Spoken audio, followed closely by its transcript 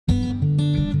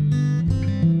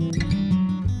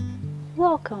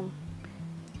Welcome.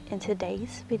 In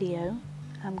today's video,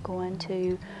 I'm going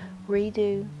to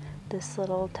redo this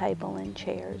little table and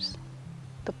chairs.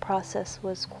 The process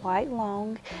was quite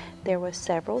long. There were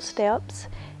several steps.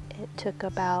 It took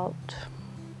about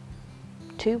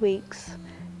 2 weeks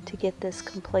to get this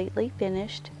completely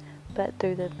finished, but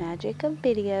through the magic of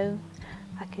video,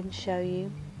 I can show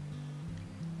you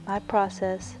my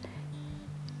process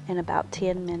in about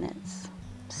 10 minutes.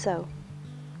 So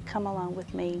come along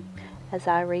with me as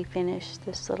I refinish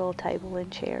this little table and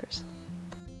chairs.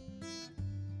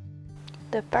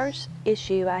 The first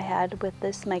issue I had with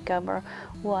this makeover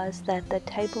was that the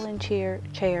table and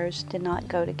chairs did not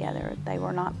go together. They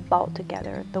were not bought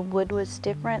together. The wood was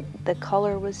different, the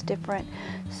color was different,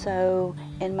 so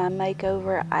in my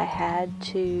makeover I had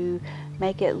to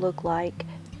make it look like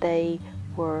they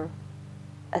were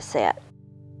a set.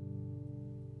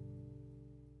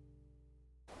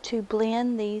 To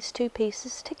blend these two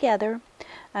pieces together,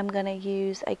 I'm going to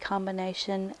use a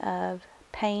combination of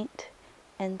paint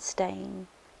and stain.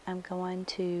 I'm going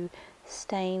to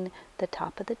stain the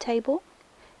top of the table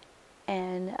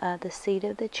and the seat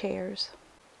of the chairs,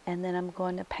 and then I'm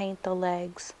going to paint the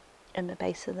legs and the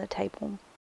base of the table.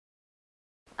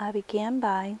 I began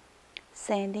by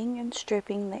sanding and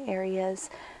stripping the areas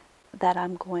that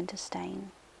I'm going to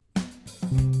stain.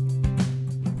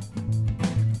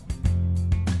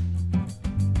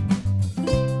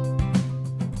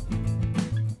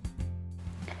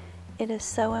 It is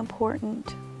so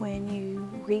important when you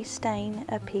restain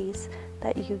a piece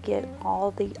that you get all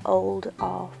the old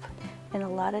off, and a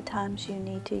lot of times you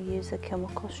need to use a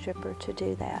chemical stripper to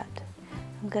do that.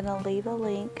 I'm going to leave a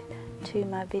link to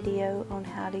my video on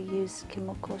how to use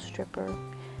chemical stripper,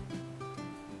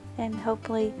 and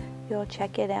hopefully you'll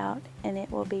check it out and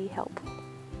it will be helpful.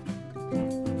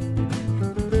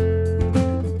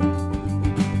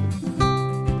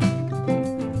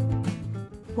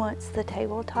 Once the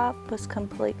tabletop was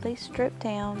completely stripped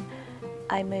down,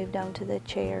 I moved on to the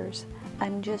chairs.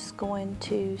 I'm just going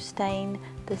to stain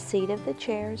the seat of the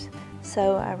chairs,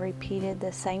 so I repeated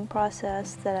the same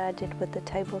process that I did with the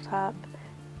tabletop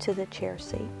to the chair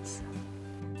seats.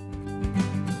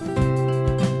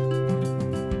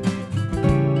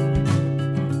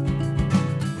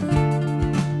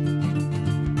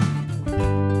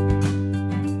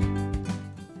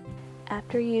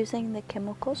 After using the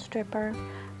chemical stripper,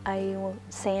 I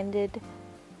sanded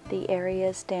the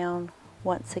areas down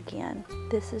once again.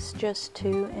 This is just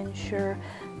to ensure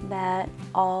that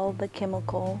all the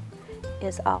chemical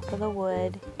is off of the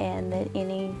wood and that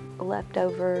any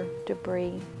leftover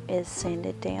debris is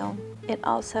sanded down. It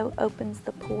also opens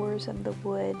the pores of the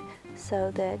wood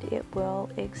so that it will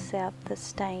accept the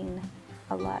stain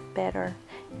a lot better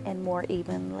and more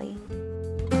evenly.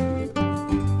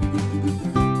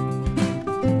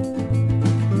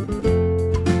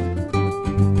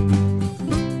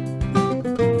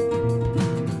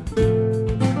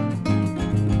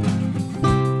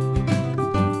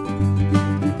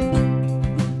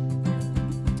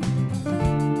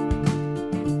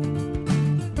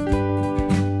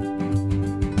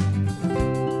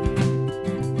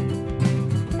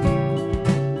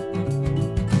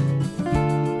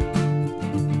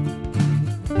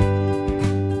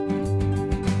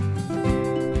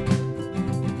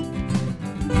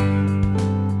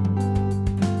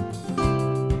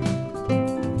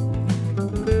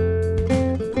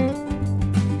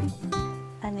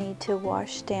 To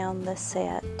wash down the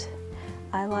set.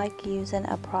 I like using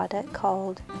a product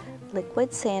called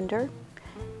liquid sander.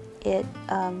 It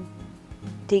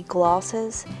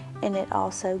deglosses and it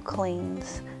also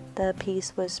cleans. The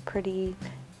piece was pretty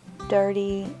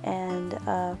dirty and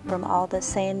from all the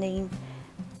sanding,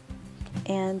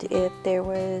 and if there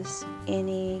was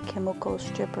any chemical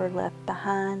stripper left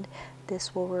behind,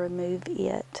 this will remove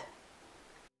it.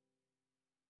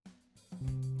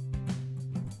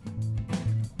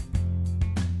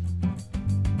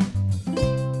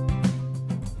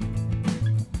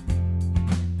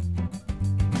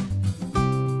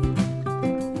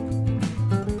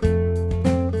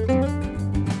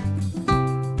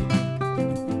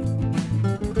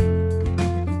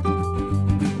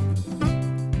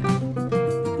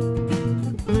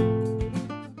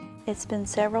 It's been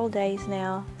several days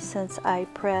now since I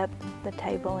prepped the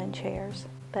table and chairs,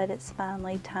 but it's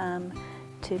finally time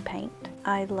to paint.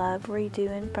 I love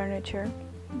redoing furniture,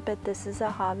 but this is a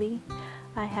hobby.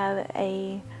 I have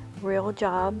a real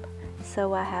job,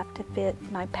 so I have to fit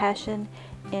my passion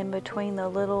in between the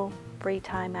little free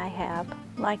time I have.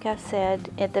 Like I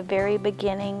said at the very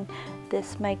beginning,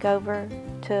 this makeover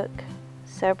took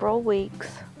several weeks,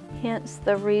 hence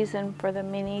the reason for the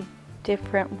many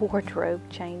different wardrobe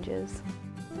changes.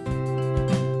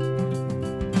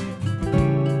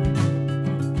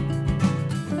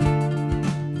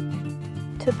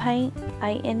 the paint,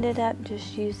 I ended up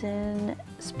just using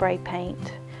spray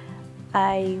paint.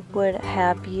 I would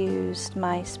have used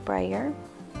my sprayer,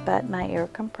 but my air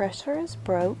compressor is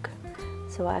broke,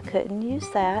 so I couldn't use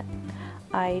that.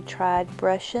 I tried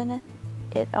brushing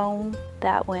it on.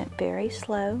 That went very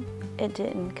slow. It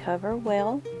didn't cover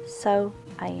well, so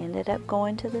I ended up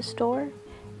going to the store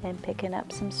and picking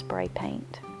up some spray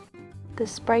paint. The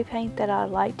spray paint that I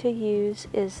like to use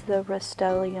is the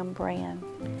Rust-Oleum brand.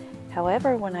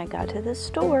 However, when I got to the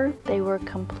store, they were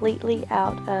completely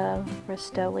out of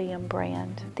Rust-Oleum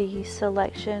brand. The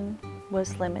selection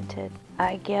was limited.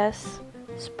 I guess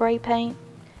spray paint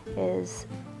is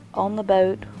on the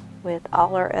boat with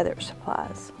all our other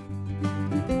supplies.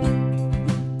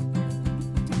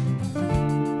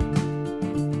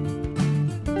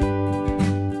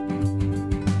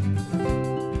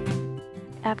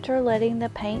 After letting the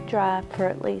paint dry for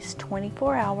at least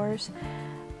 24 hours,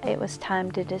 it was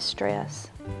time to distress.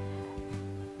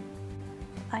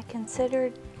 I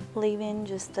considered leaving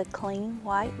just the clean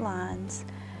white lines,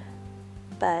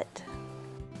 but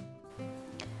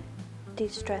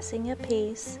distressing a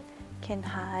piece can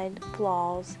hide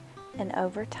flaws, and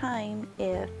over time,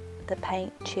 if the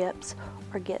paint chips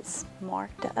or gets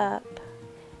marked up,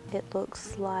 it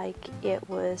looks like it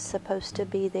was supposed to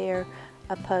be there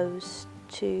opposed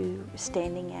to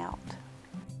standing out.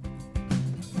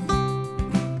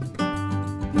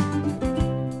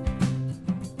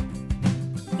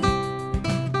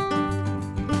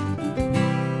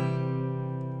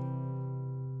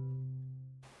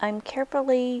 I'm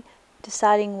carefully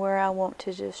deciding where I want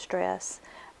to distress.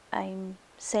 I'm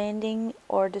sanding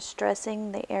or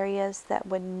distressing the areas that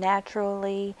would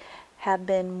naturally have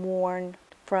been worn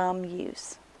from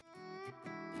use.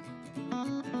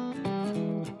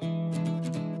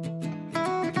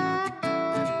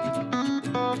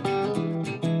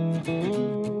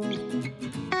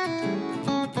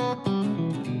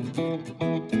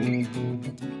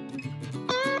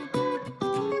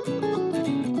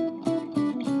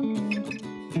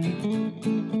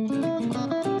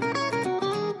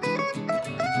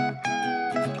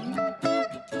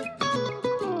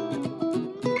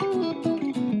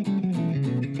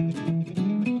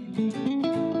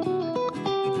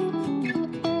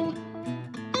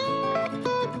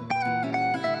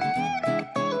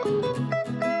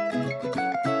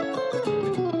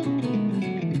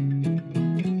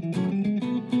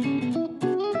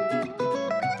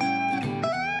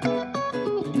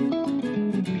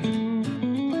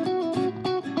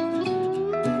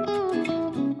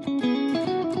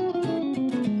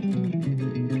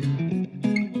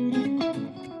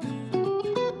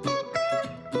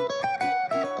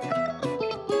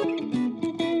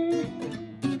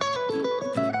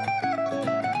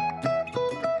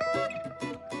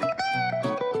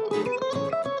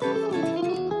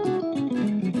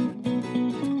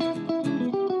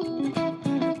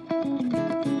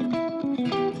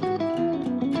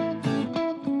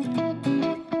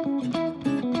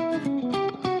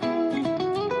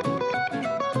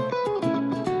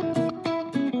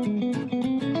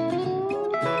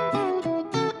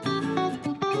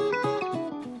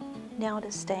 Now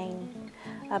to stain.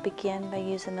 I began by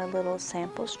using a little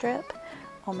sample strip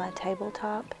on my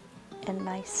tabletop and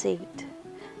my seat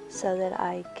so that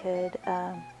I could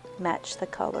match the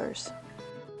colors.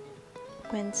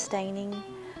 When staining,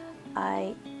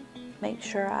 I make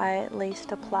sure I at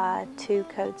least apply 2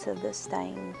 coats of the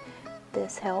stain.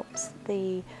 This helps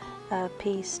the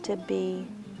piece to be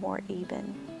more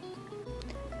even.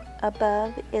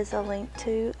 Above is a link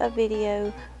to a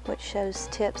video which shows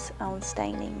tips on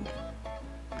staining.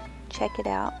 Check it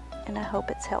out, and I hope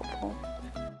it's helpful.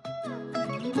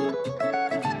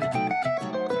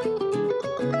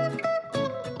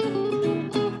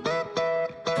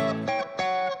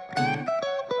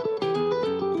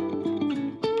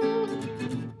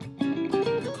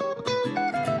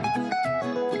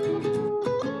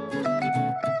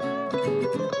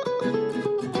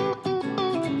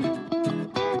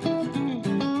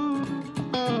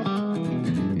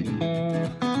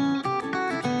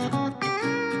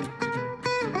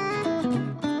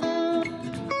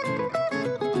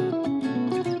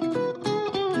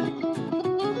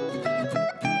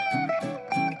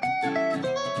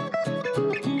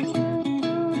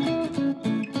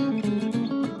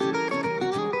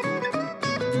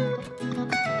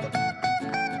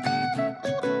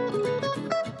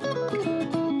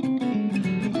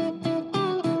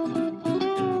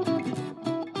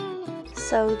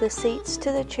 So the seats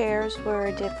to the chairs were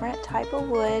a different type of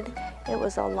wood. It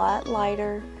was a lot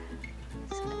lighter.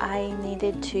 I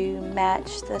needed to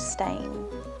match the stain.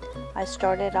 I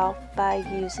started off by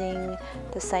using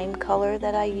the same color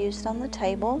that I used on the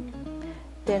table.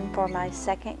 Then for my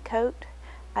second coat,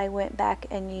 I went back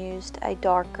and used a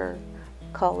darker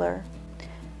color.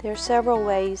 There are several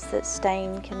ways that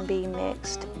stain can be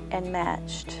mixed and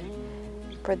matched.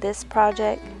 For this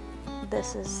project,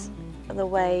 this is the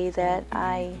way that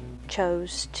I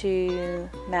chose to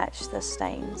match the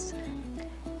stains.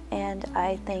 And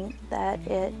I think that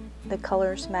the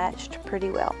colors matched pretty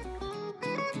well.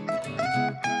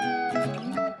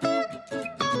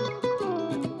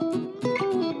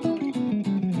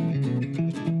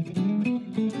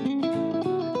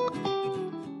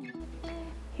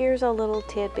 Here's a little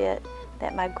tidbit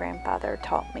that my grandfather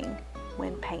taught me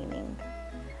when painting.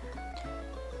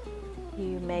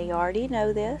 You may already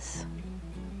know this,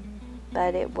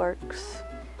 but it works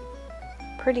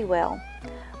pretty well.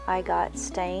 I got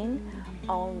stain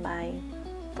on my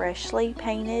freshly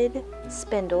painted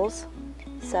spindles,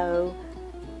 so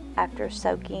after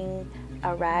soaking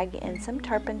a rag in some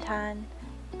turpentine,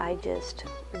 I just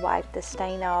wiped the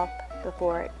stain off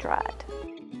before it dried.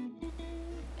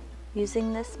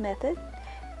 Using this method,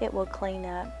 it will clean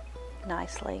up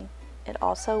nicely. It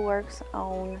also works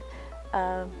on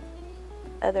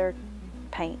other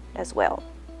paint as well.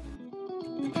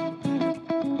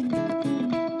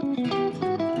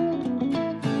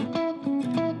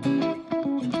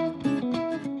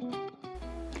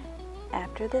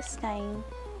 After the stain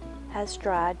has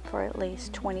dried for at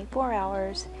least 24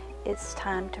 hours, it's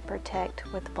time to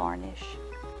protect with varnish.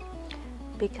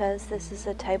 Because this is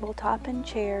a tabletop and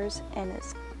chairs and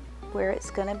it's where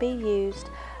it's going to be used,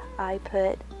 I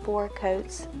put 4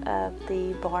 coats of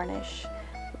the varnish,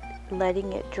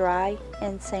 letting it dry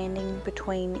and sanding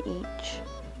between each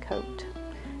coat.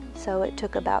 So it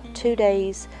took about 2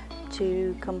 days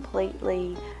to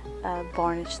completely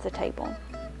varnish the table.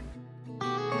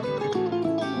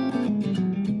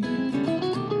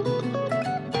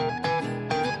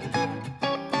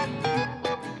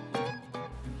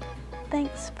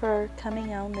 Thanks for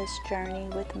coming on this journey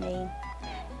with me,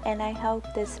 and I hope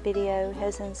this video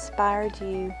has inspired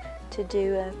you to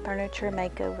do a furniture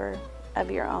makeover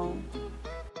of your own.